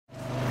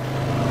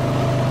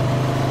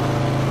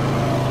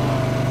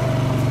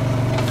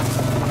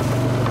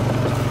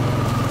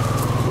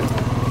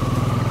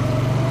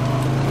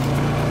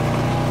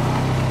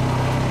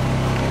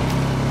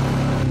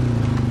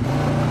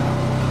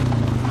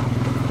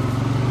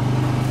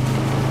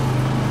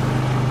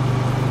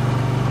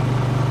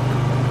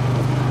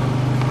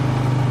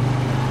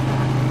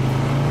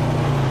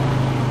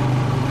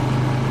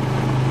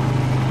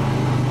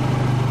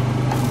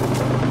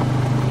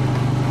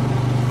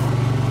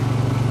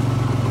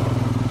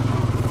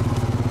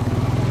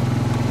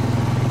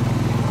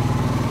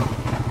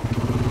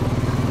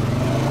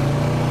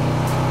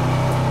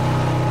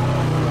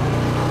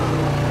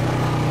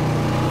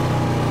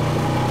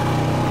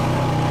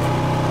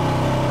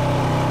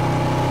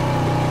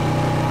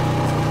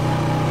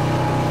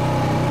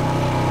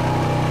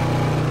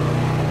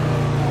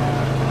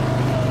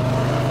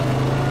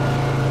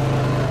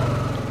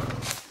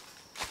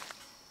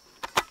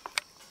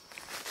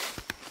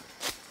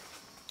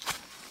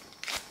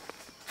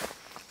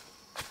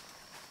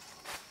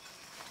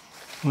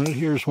Well,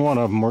 here's one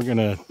of them. We're going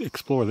to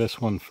explore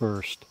this one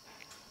first.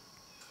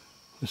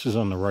 This is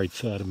on the right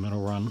side of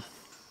Middle Run.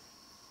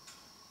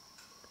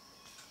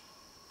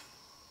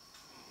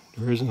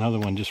 There is another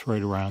one just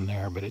right around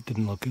there, but it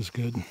didn't look as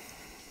good.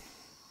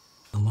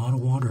 A lot of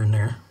water in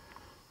there.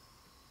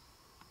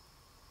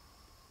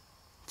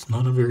 It's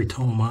not a very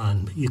tall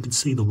mine, but you can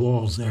see the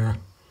walls there.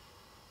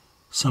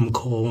 Some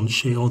coal and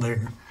shale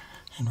there,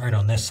 and right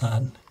on this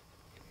side.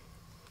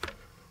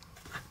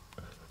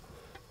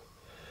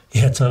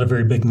 Yeah, it's not a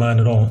very big mine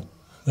at all.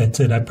 That's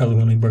it. I probably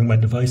want to bring my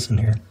device in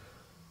here.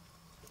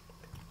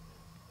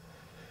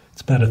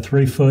 It's about a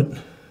 3-foot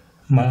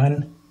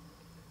mine,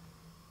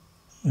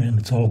 and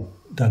it's all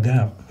dug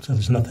out, so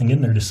there's nothing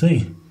in there to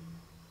see.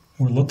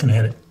 We're looking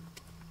at it.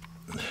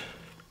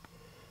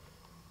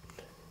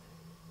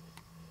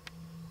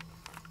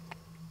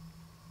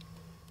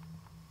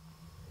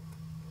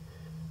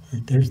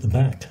 Right there's the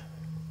back.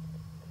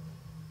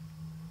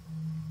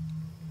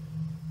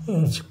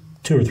 Well, it's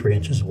 2 or 3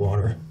 inches of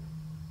water.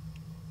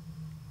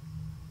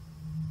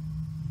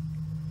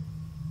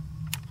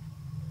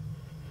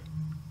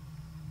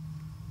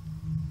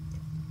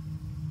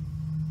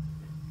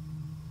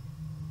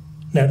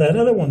 Now that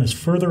other one is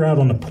further out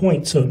on the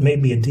point, so it may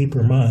be a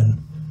deeper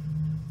mine.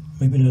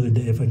 Maybe another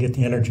day if I get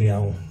the energy,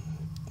 I'll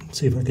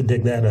see if I can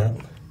dig that up.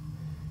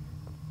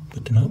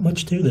 But there's not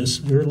much to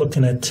this. We're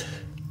looking at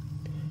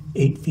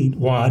 8 feet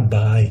wide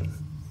by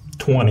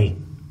 20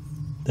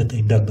 that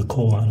they dug the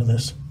coal out of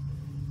this.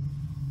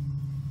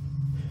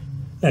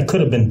 That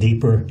could have been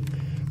deeper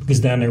because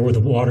down there where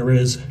the water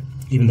is,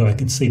 even though I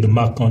could see the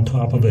muck on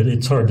top of it,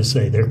 it's hard to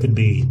say. There could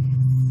be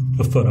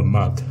a foot of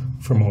muck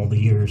from all the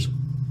years.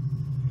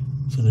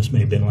 So this may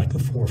have been like a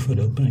 4-foot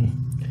opening.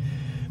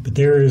 But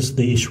there is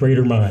the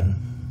Schrader Mine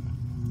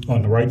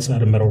on the right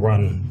side of Middle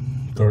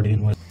Run,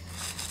 Guardian West.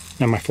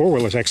 Now my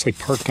 4-wheeler is actually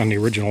parked on the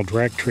original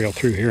drag trail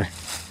through here.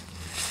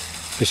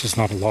 This is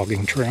not a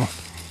logging trail.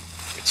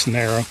 It's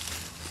narrow.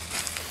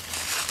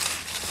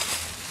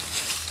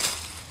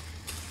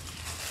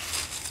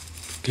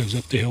 Goes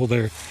up the hill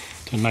there.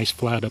 It's a nice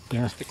flat up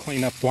there. To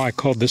clean up why I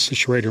called this the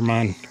Schrader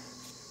Mine.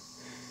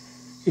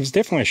 It was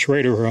definitely a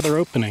Schrader or other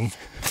opening.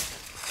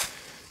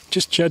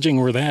 Just judging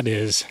where that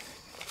is,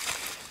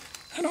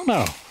 I don't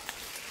know.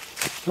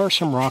 There are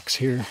some rocks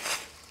here.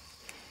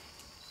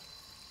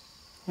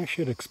 I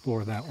should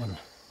explore that one.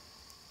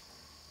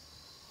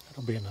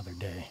 That'll be another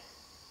day.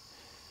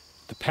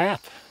 The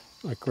path,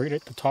 like right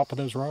at the top of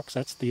those rocks,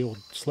 that's the old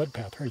sled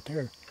path right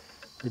there.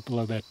 Right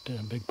below that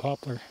big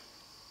poplar.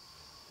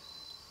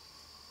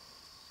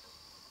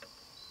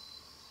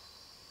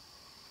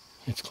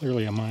 It's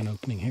clearly a mine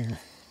opening here.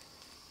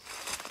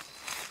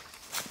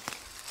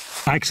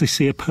 I actually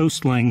see a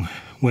post laying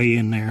way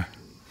in there.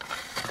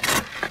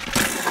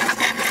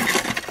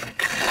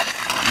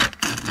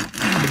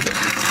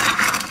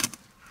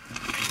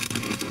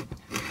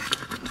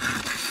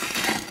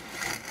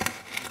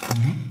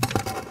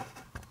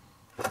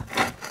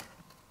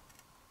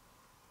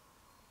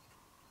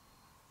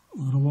 A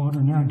lot of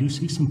water now. I do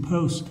see some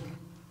posts,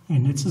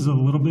 and this is a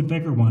little bit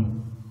bigger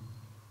one.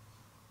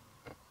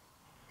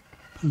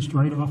 Post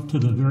right off to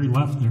the very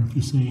left there, if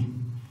you see.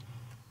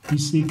 You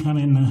see kind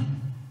of in the,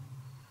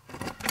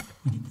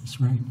 look at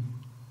this, right?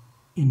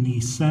 In the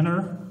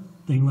center,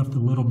 they left a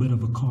little bit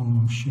of a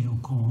column of shale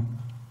coal.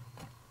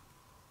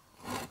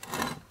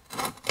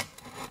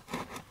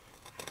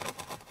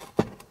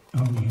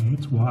 Oh yeah,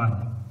 it's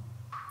wide.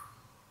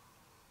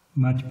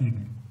 Much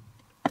bigger.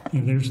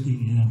 And there's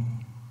the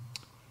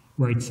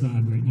right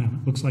side right now.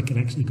 It looks like it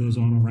actually goes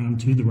on around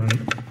to the right.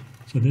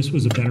 So this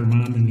was a better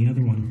mine than the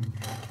other one.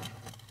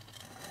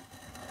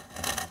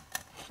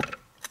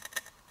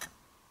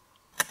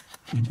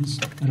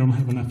 I don't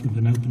have enough of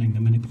an opening to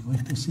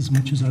manipulate this as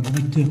much as I'd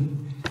like to.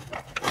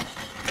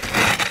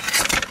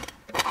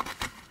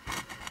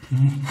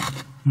 Okay.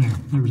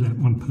 There was that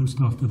one post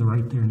off to the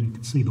right there, and you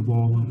can see the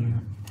wall in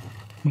there.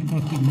 Might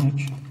not be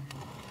much.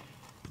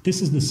 But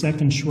this is the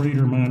second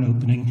Schrader mine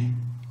opening.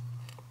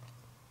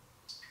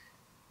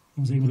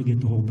 I was able to get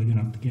the hole big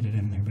enough to get it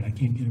in there, but I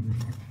can't get it very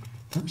far.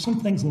 There are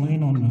some things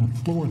laying on the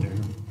floor there.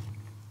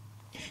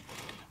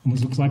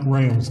 Almost looks like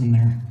rails in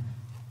there.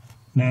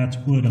 Now it's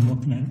wood I'm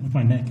looking at with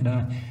my naked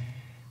eye,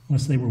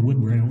 unless they were wood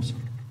rails.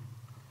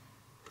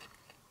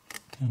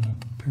 Kind of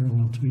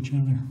parallel to each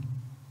other.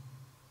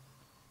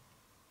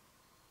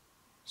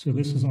 So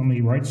this is on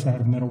the right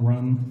side of Middle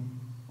Run.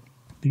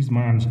 These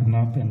mines have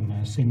not been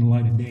seen the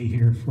light of day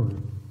here for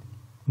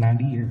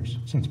 90 years,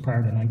 since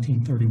prior to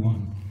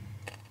 1931.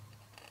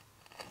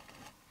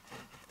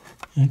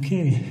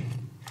 Okay.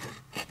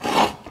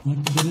 I'd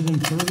like to get it in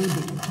further,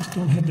 but I just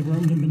don't have the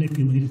room to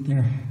manipulate it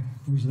there.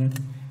 There's that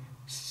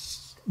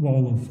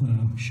wall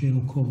of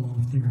shale coal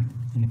off there,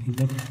 and if you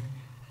look,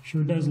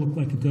 sure does look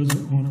like it goes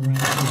on around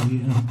to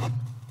the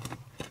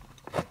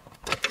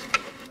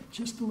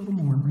just a little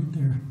more right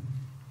there,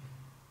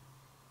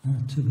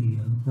 to the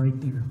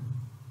right there,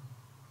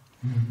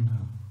 and